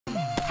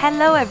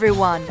Hello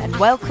everyone and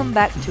welcome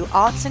back to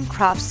Arts and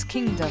Crafts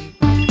Kingdom.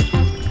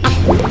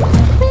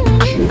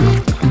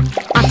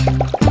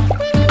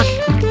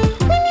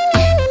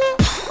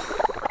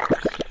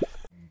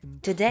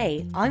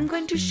 Today I'm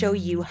going to show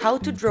you how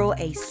to draw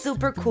a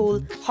super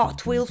cool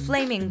Hot Wheel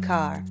flaming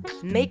car.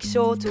 Make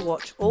sure to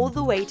watch all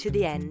the way to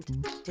the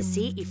end to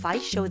see if I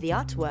show the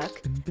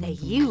artwork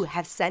that you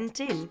have sent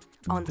in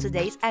on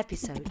today's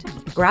episode.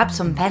 Grab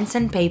some pens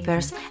and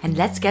papers and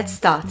let's get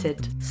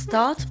started.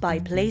 Start by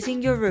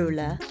placing your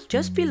ruler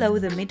just below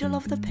the middle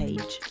of the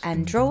page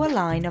and draw a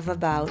line of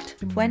about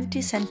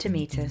 20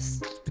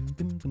 centimeters.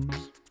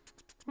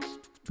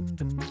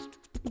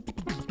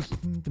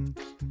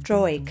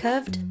 Draw a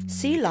curved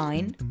C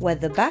line where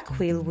the back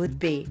wheel would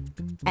be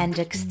and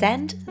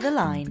extend the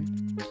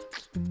line.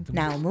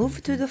 Now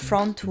move to the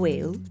front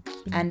wheel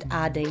and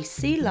add a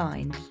C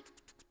line.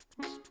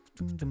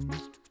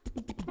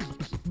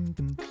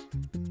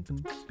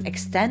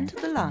 Extend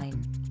the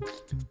line.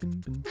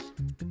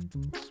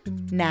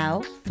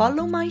 Now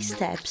follow my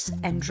steps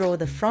and draw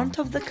the front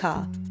of the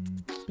car.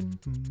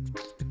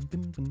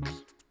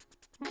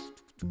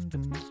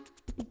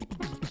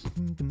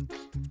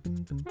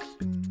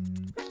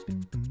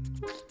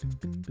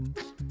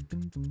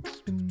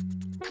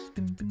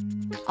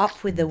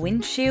 Up with the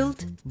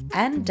windshield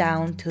and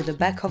down to the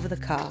back of the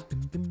car.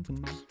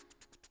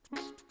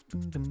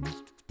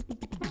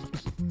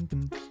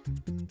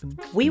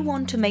 We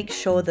want to make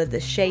sure that the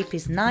shape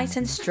is nice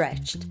and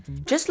stretched,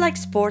 just like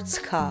sports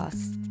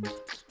cars.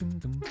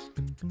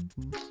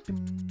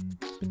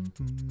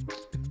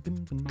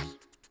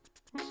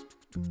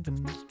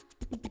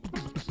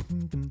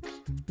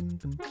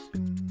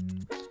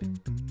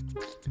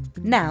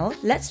 Now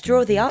let's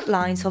draw the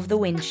outlines of the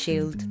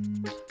windshield.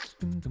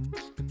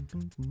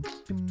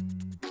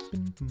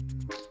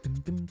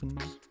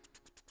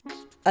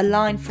 A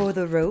line for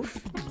the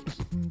roof,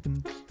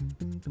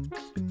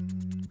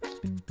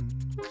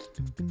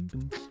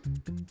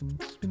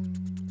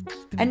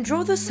 and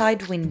draw the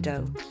side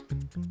window.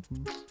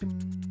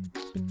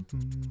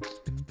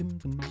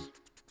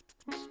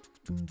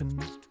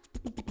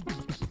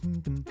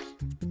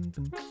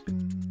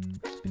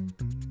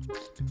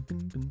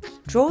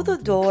 Draw the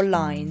door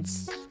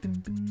lines.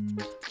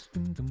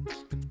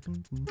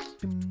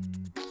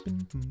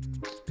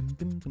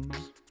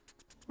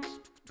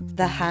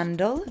 The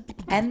handle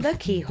and the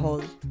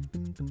keyhole.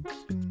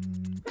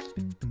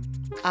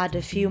 Add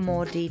a few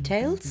more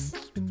details.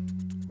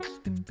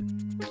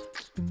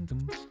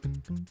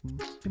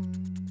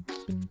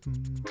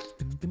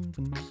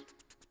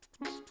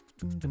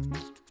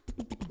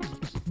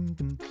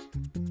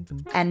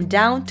 And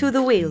down to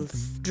the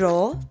wheels.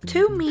 Draw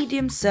 2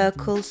 medium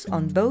circles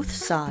on both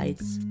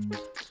sides.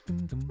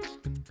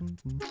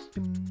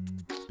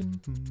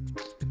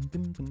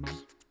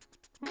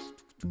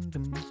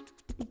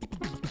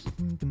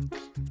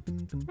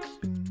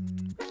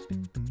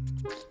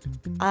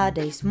 Add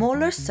a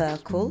smaller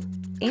circle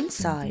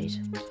inside.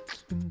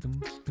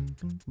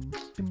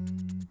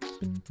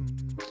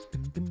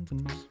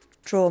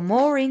 Draw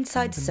more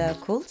inside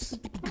circles,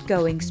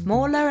 going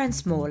smaller and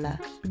smaller.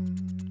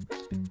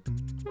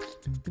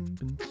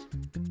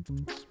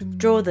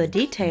 Draw the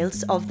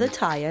details of the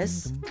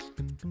tires.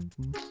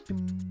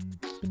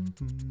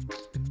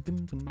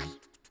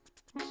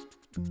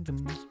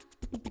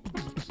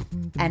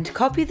 And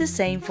copy the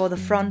same for the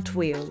front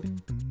wheel.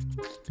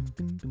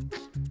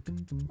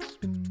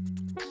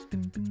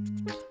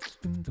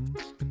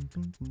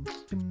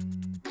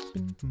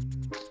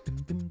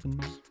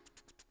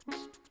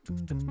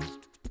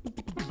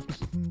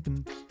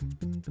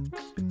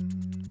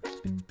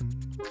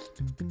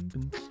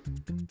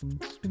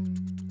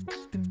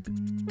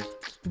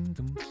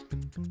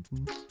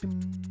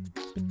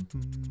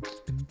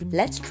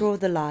 Let's draw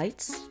the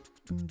lights.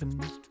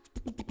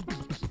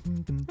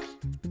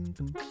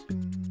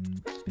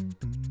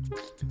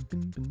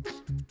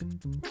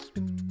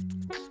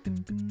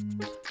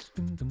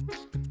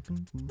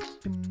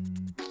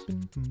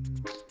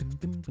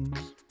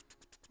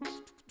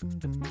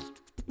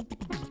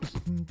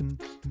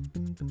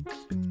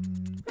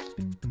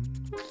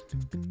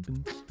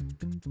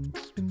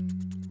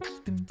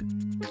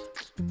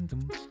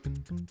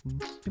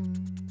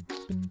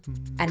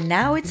 And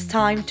now it's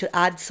time to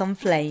add some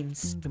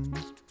flames.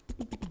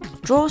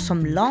 Draw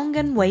some long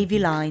and wavy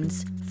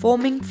lines,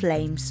 forming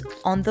flames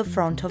on the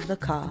front of the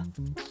car.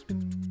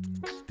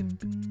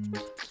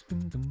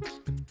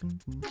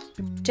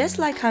 Just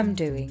like I'm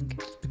doing.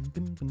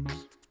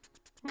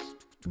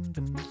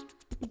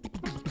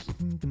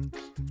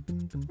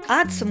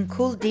 Add some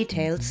cool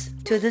details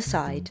to the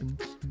side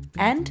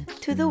and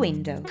to the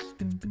window.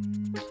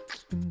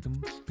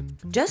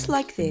 Just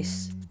like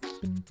this.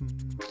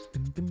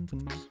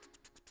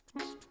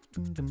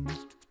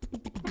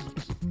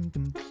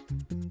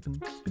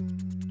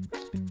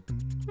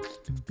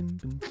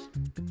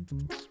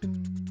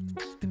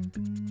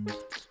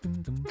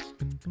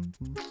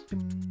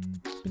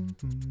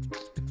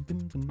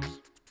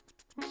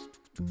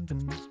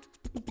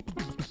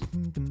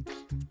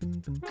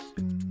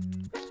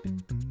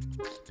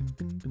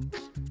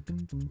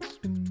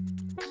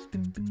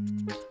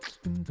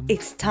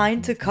 It's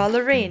time to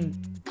color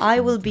in. I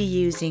will be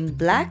using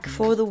black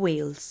for the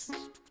wheels.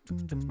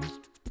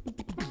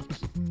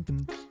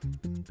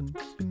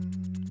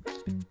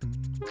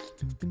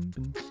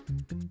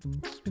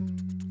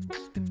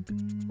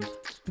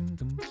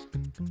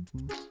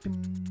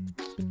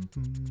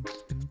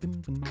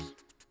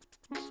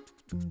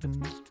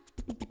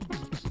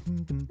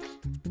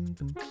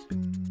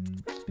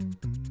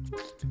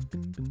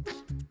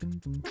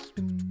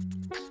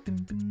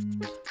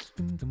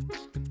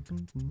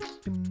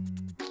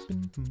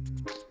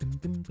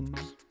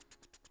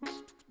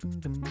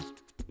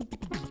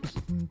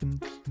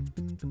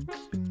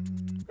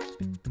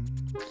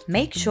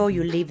 Make sure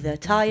you leave the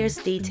tire's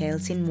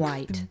details in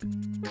white.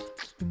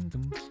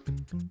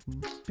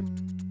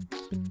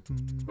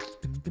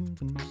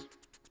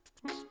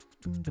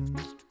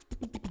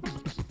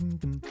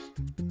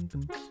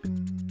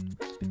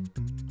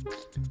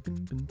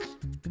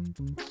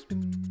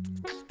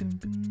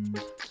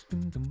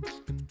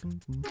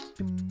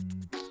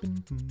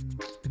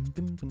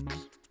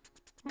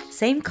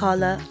 Same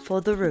color for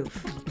the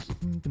roof.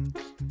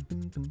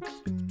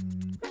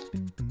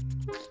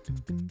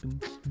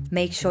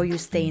 Make sure you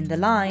stay in the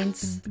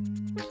lines.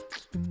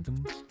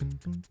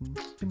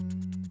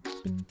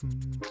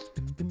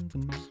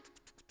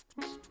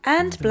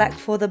 And black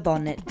for the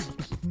bonnet.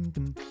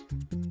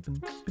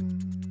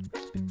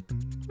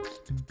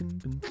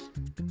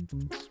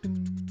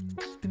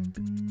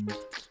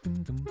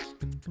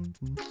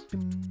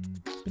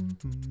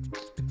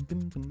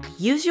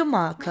 Use your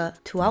marker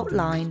to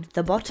outline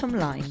the bottom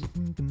line.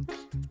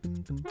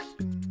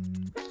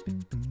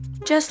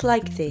 Just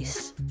like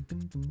this.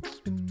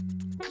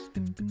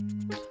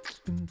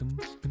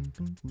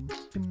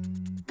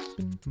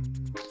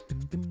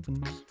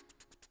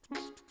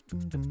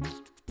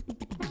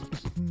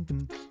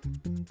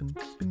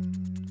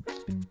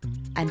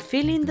 And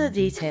fill in the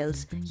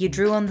details you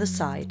drew on the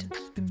side.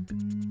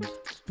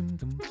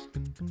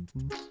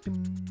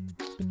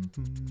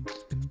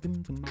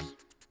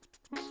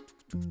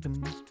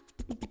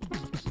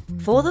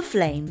 For the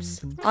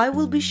flames, I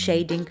will be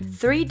shading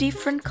 3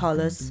 different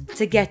colors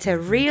to get a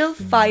real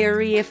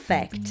fiery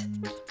effect.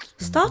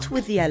 Start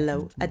with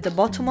yellow at the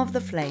bottom of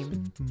the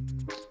flame.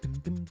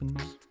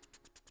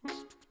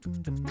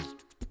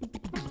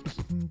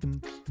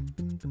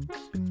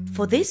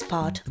 For this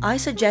part, I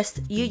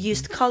suggest you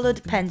used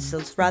colored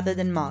pencils rather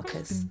than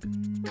markers.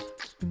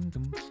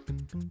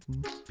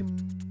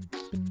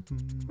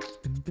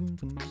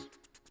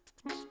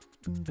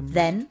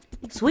 Then,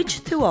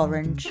 switch to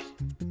orange.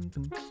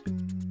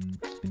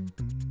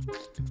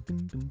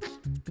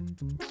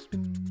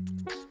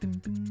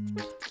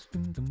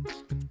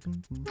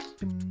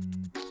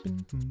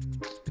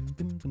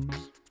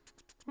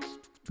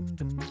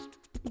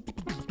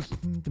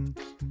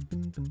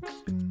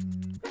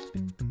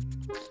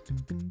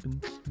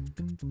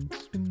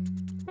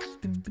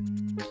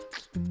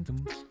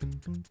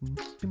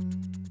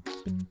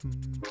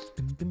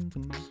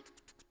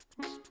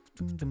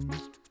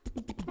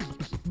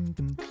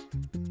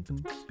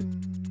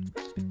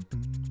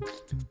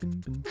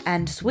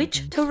 And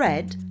switch to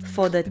red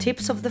for the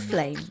tips of the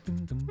flame.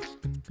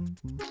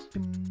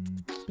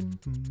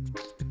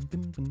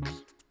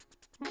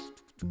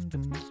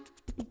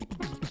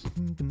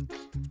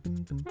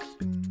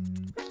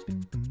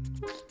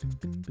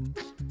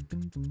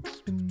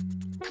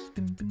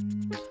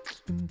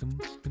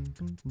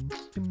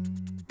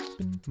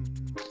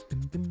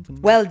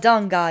 Well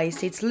done,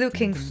 guys, it's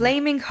looking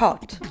flaming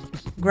hot.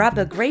 Grab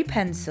a grey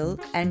pencil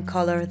and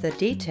color the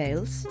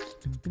details.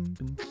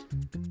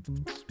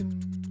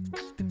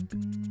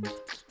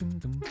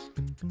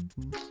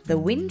 The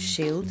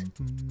windshield,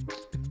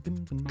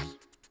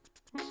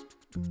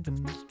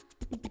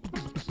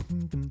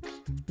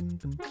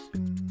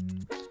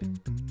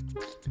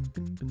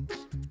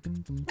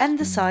 and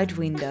the side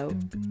window.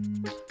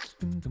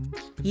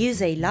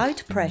 Use a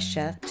light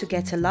pressure to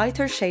get a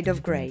lighter shade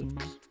of grey.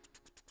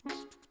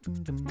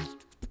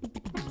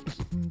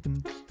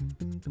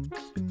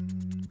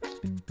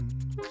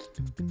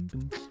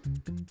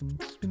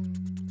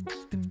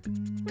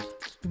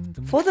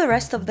 For the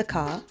rest of the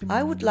car,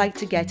 I would like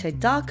to get a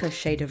darker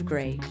shade of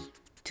grey.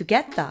 To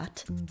get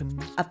that,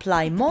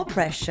 apply more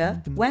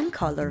pressure when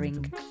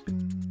colouring.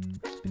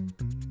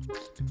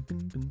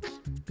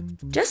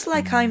 Just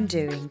like I'm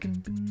doing.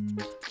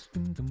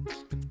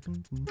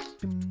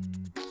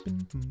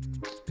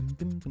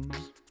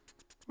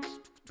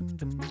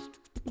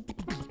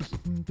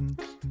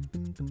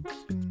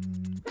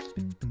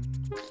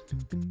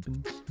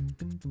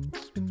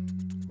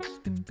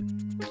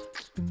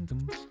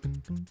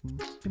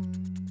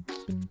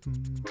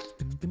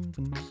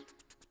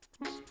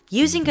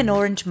 Using an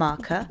orange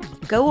marker,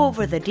 go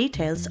over the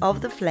details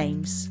of the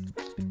flames.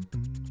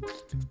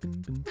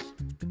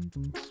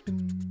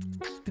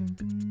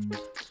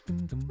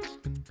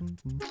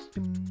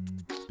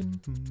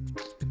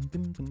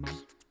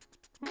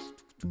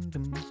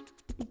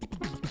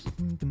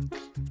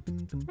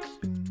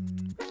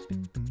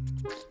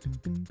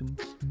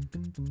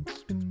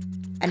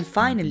 And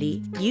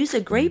finally, use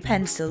a grey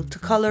pencil to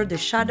color the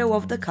shadow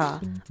of the car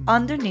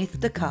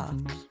underneath the car.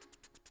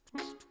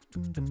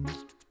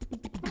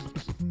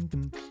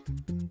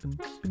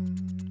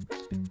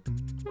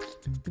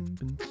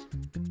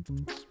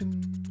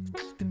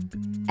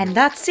 And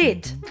that's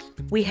it!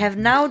 We have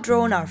now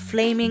drawn our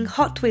flaming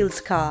Hot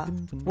Wheels car.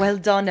 Well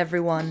done,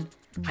 everyone!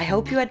 I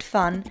hope you had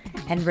fun,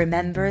 and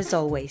remember, as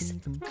always,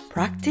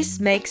 practice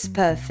makes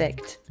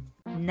perfect.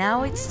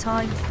 Now it's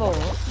time for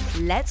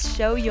Let's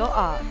Show Your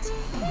Art.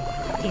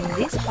 In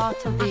this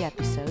part of the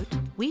episode,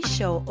 we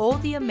show all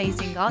the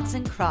amazing arts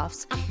and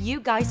crafts you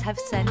guys have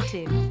sent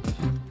in.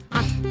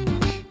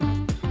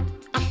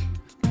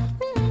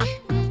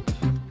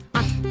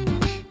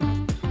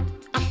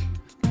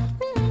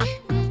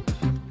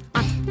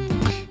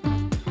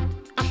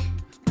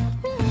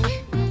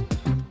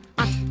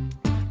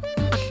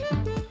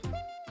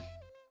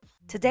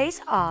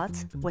 Today's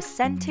art was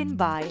sent in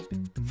by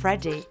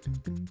Freddy.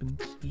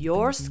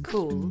 Your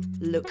school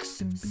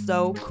looks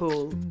so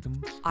cool.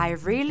 I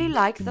really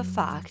like the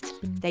fact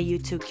that you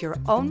took your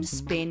own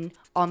spin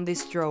on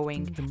this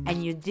drawing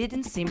and you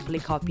didn't simply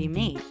copy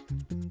me.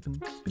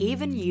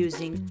 Even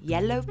using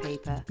yellow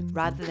paper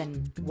rather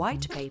than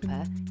white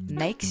paper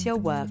makes your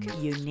work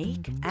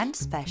unique and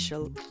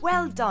special.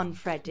 Well done,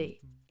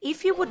 Freddy!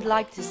 If you would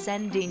like to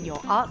send in your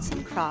arts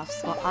and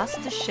crafts for us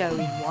to show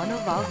in one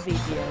of our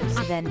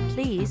videos, then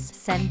please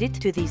send it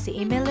to this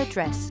email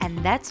address. And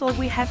that's all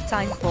we have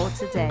time for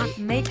today.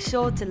 Make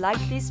sure to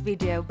like this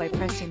video by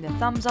pressing the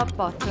thumbs up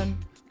button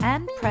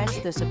and press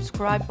the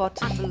subscribe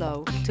button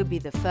below to be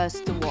the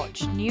first to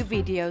watch new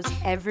videos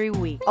every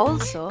week.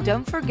 Also,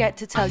 don't forget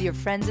to tell your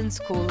friends in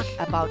school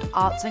about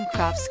Arts and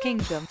Crafts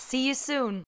Kingdom. See you soon!